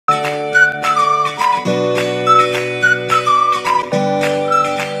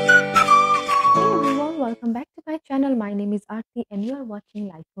name is Arti, and you are watching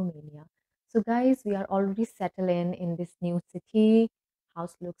Lifomania. So, guys, we are already settled in this new city.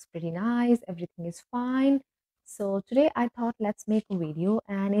 House looks pretty nice. Everything is fine. So today I thought let's make a video,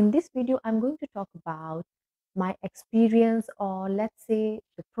 and in this video I'm going to talk about my experience, or let's say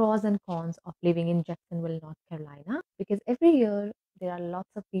the pros and cons of living in Jacksonville, North Carolina. Because every year there are lots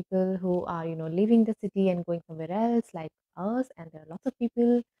of people who are leaving the city and going somewhere else, like us, and there are lots of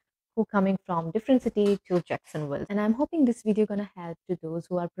people who coming from different city to Jacksonville. And I'm hoping this video gonna help to those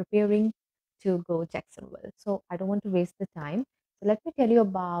who are preparing to go Jacksonville. So I don't want to waste the time. So let me tell you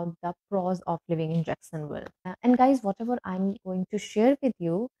about the pros of living in Jacksonville. And guys, whatever I'm going to share with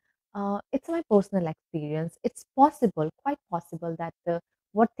you, it's my personal experience. It's possible, quite possible, that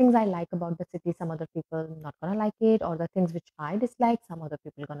what things I like about the city, some other people not gonna like it, or the things which I dislike, some other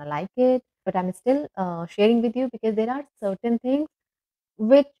people gonna like it. But I'm still sharing with you because there are certain things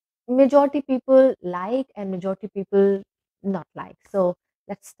which majority people like and majority people not like. So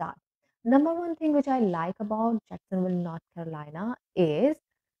let's start. Number one thing which I like about Jacksonville, North Carolina is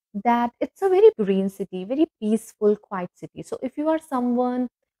that it's a very green city, very peaceful, quiet city. So if you are someone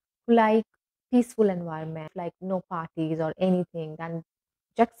who like peaceful environment, like no parties or anything, then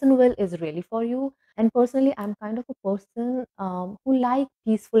Jacksonville is really for you. And personally, I'm kind of a person who like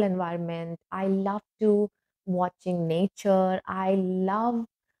peaceful environment. I love to watching nature. I love,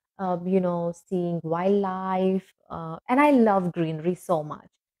 seeing wildlife, and I love greenery so much.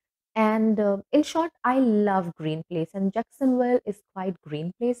 And in short, I love green place, and Jacksonville is quite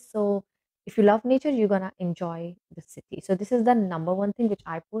green place. So if you love nature, you're gonna enjoy the city. So this is the number one thing which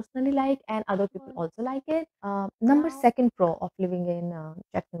I personally like, and other people also like it. Number second pro of living in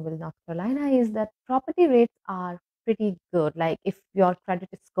Jacksonville, North Carolina, is that property rates are pretty good. Like if your credit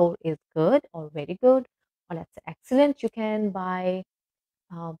score is good or very good, or let's say excellent, you can buy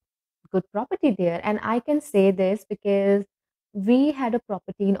uh, good property there. And I can say this because we had a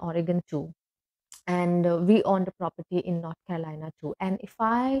property in Oregon too, and we owned a property in North Carolina too. And if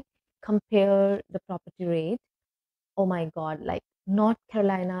I compare the property rate, oh my God, like North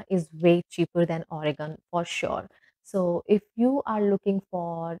Carolina is way cheaper than Oregon for sure. So if you are looking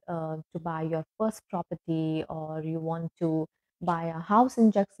for to buy your first property, or you want to buy a house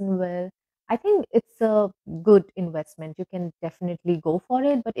in Jacksonville, I think it's a good investment. You can definitely go for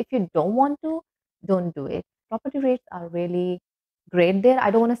it. But if you don't want to, don't do it. Property rates are really great there.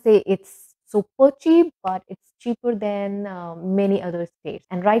 I don't want to say it's super cheap, but it's cheaper than many other states.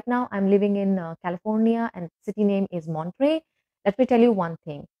 And right now, I'm living in California, and city name is Monterey. Let me tell you one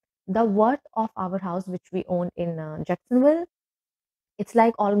thing: the worth of our house, which we own in Jacksonville, it's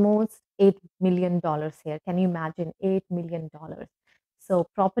like almost $8 million here. Can you imagine $8 million? So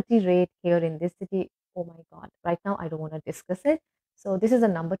property rate here in this city, oh my God! Right now, I don't want to discuss it. So this is a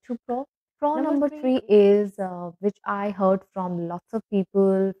number two pro. Pro number three is which I heard from lots of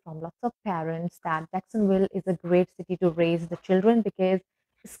people, from lots of parents, that Jacksonville is a great city to raise the children because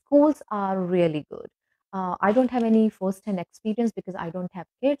schools are really good. I don't have any first-hand experience because I don't have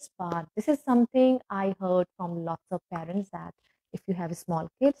kids, but this is something I heard from lots of parents, that if you have small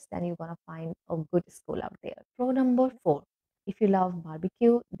kids, then you're gonna find a good school out there. Pro number four: if you love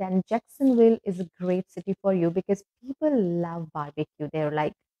barbecue, then Jacksonville is a great city for you because people love barbecue. They're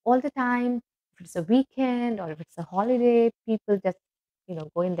like all the time. If it's a weekend or if it's a holiday, people just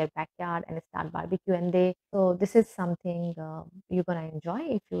go in their backyard and start barbecue. And they so this is something you're gonna enjoy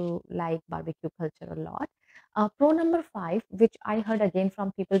if you like barbecue culture a lot. Pro number five, which I heard again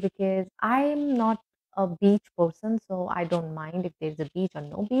from people, because I'm not a beach person, so I don't mind if there's a beach or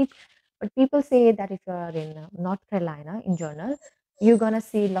no beach. But people say that if you are in North Carolina in general, you're gonna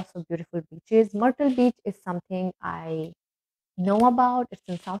see lots of beautiful beaches. Myrtle Beach is something I know about. It's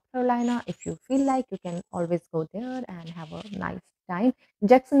in South Carolina. If you feel like, you can always go there and have a nice time.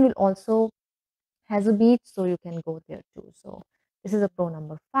 Jacksonville also has a beach, so you can go there too. So this is a pro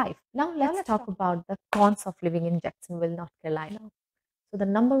number five. Now let's talk about the cons of living in Jacksonville, North Carolina. So the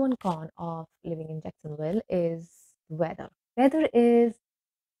number one con of living in Jacksonville is weather. Weather is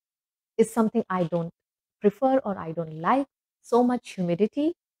something I don't prefer, or I don't like. So much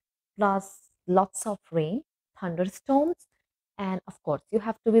humidity, plus lots of rain, thunderstorms, and of course you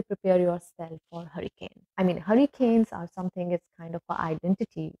have to be prepare yourself for hurricane. I mean, hurricanes are something, it's kind of an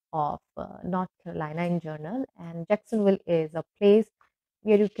identity of North Carolina in general, and Jacksonville is a place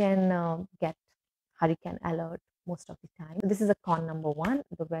where you can get hurricane alert most of the time. So this is a con number one.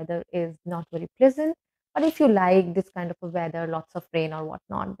 The weather is not very pleasant, but if you like this kind of a weather, lots of rain or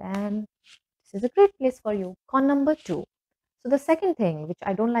whatnot, then this is a great place for you. Con number two: so the second thing which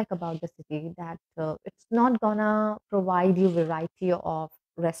I don't like about the city, that it's not gonna provide you variety of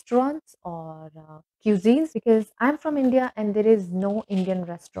restaurants or cuisines, because I'm from India and there is no Indian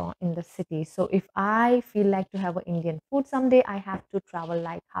restaurant in the city. So if I feel like to have a Indian food someday, I have to travel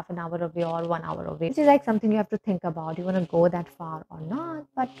like half an hour away or 1 hour away, which is like something you have to think about. You want to go that far or not,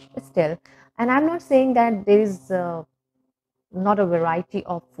 but still. And I'm not saying that there is not a variety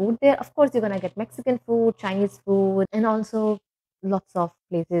of food there. Of course, you're gonna get Mexican food, Chinese food, and also lots of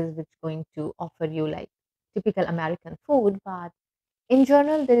places which going to offer you like typical American food. But in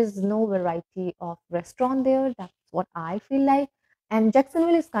general, there is no variety of restaurant there. That's what I feel like. And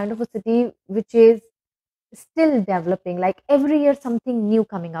Jacksonville is kind of a city which is still developing. Like every year, something new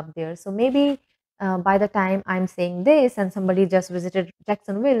coming up there. So maybe by the time I'm saying this and somebody just visited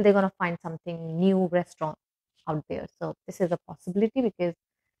Jacksonville, they're gonna find something new restaurant out there. So this is a possibility because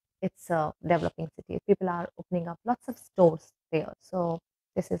it's a developing city. People are opening up lots of stores there. So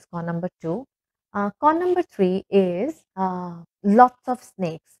this is con number two. Con number three is lots of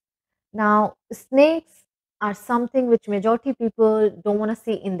snakes. Now, snakes are something which majority people don't want to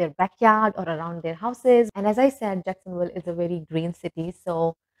see in their backyard or around their houses. And as I said, Jacksonville is a very green city.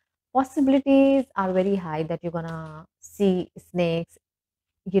 So possibilities are very high that you're gonna see snakes,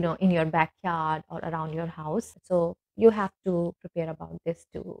 in your backyard or around your house. So you have to prepare about this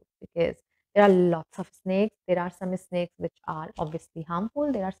too, because there are lots of snakes. There are some snakes which are obviously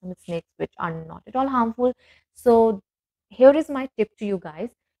harmful. There are some snakes which are not at all harmful. So here is my tip to you guys.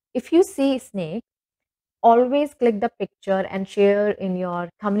 If you see a snake, always click the picture and share in your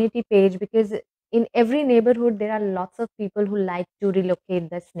community page, because in every neighborhood there are lots of people who like to relocate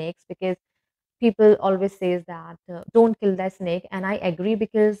the snakes, because people always says that don't kill the snake, and I agree,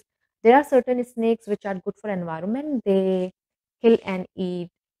 because there are certain snakes which are good for environment. They kill and eat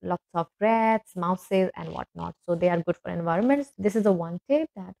lots of rats, mouses and whatnot, so they are good for environments. This is a one tip,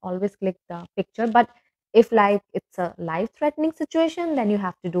 that always click the picture. But if like it's a life threatening situation, then you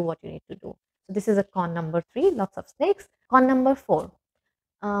have to do what you need to do. So this is a con number three, lots of snakes. Con number four,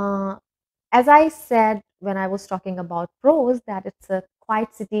 uh, as I said when I was talking about pros, that it's a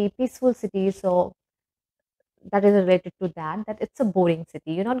quiet city, peaceful city. So that is related to that it's a boring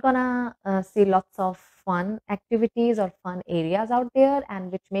city. You're not gonna see lots of fun activities or fun areas out there,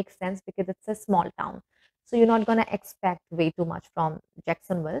 and which makes sense because it's a small town. So you're not gonna expect way too much from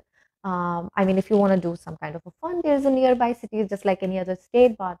Jacksonville. I mean, if you want to do some kind of a fun, there's a nearby city just like any other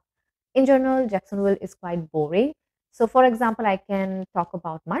state, but in general, Jacksonville is quite boring. So, for example, I can talk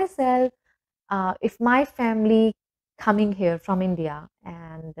about myself. If my family coming here from India,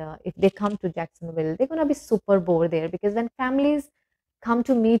 and if they come to Jacksonville, they're gonna be super bored there, because when families come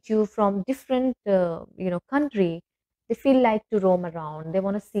to meet you from different country, they feel like to roam around. They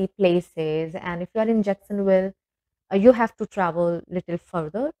want to see places, and if you are in Jacksonville, you have to travel little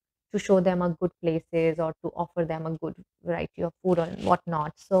further to show them a good places or to offer them a good variety of food or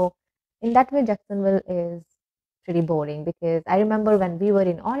whatnot. So in that way, Jacksonville is pretty boring, because I remember when we were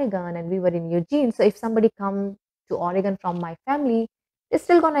in Oregon and we were in Eugene. So if somebody come to Oregon from my family, they're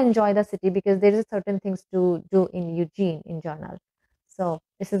still gonna enjoy the city, because there is certain things to do in Eugene in general. So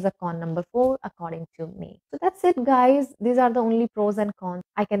this is a con number four, according to me. So that's it, guys. These are the only pros and cons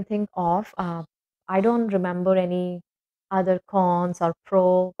I can think of. I don't remember any other cons or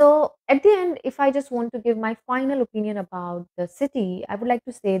pro. So at the end, if I just want to give my final opinion about the city, I would like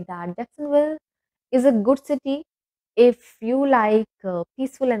to say that Jacksonville is a good city if you like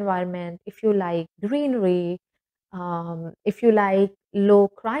peaceful environment, if you like greenery, if you like low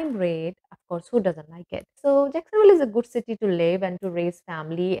crime rate. Of course, who doesn't like it? So Jacksonville is a good city to live and to raise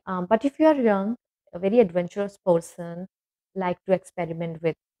family. But if you are young, a very adventurous person, like to experiment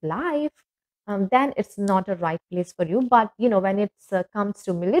with life, then it's not a right place for you. But when it comes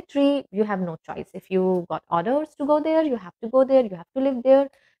to military, you have no choice. If you got orders to go there, you have to go there. You have to live there.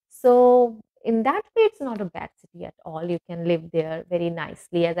 So in that way, it's not a bad city at all. You can live there very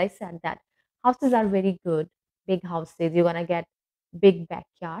nicely. As I said, that houses are very good, big houses. You're gonna get big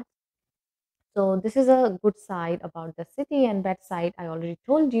backyard. So this is a good side about the city, and bad side I already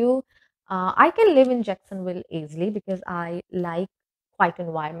told you. I can live in Jacksonville easily because I like quiet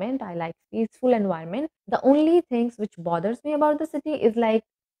environment. I like peaceful environment. The only things which bothers me about the city is like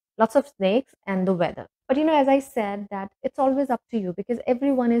lots of snakes and the weather. But as I said, that it's always up to you, because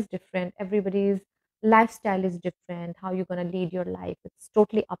everyone is different. Everybody's lifestyle is different. How you're going to lead your life, it's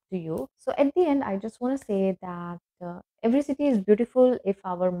totally up to you. So at the end, I just want to say that every city is beautiful if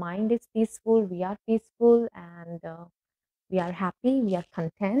our mind is peaceful, we are peaceful, and we are happy, we are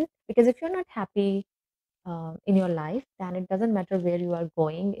content. Because if you're not happy in your life, then it doesn't matter where you are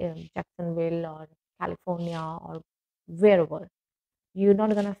going, in Jacksonville or California or wherever, you're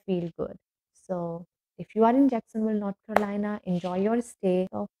not gonna feel good. So if you are in Jacksonville, North Carolina, enjoy your stay.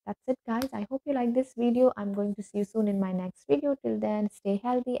 So that's it, guys. I hope you like this video. I'm going to see you soon in my next video. Till then, stay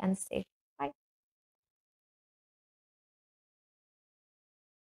healthy and safe.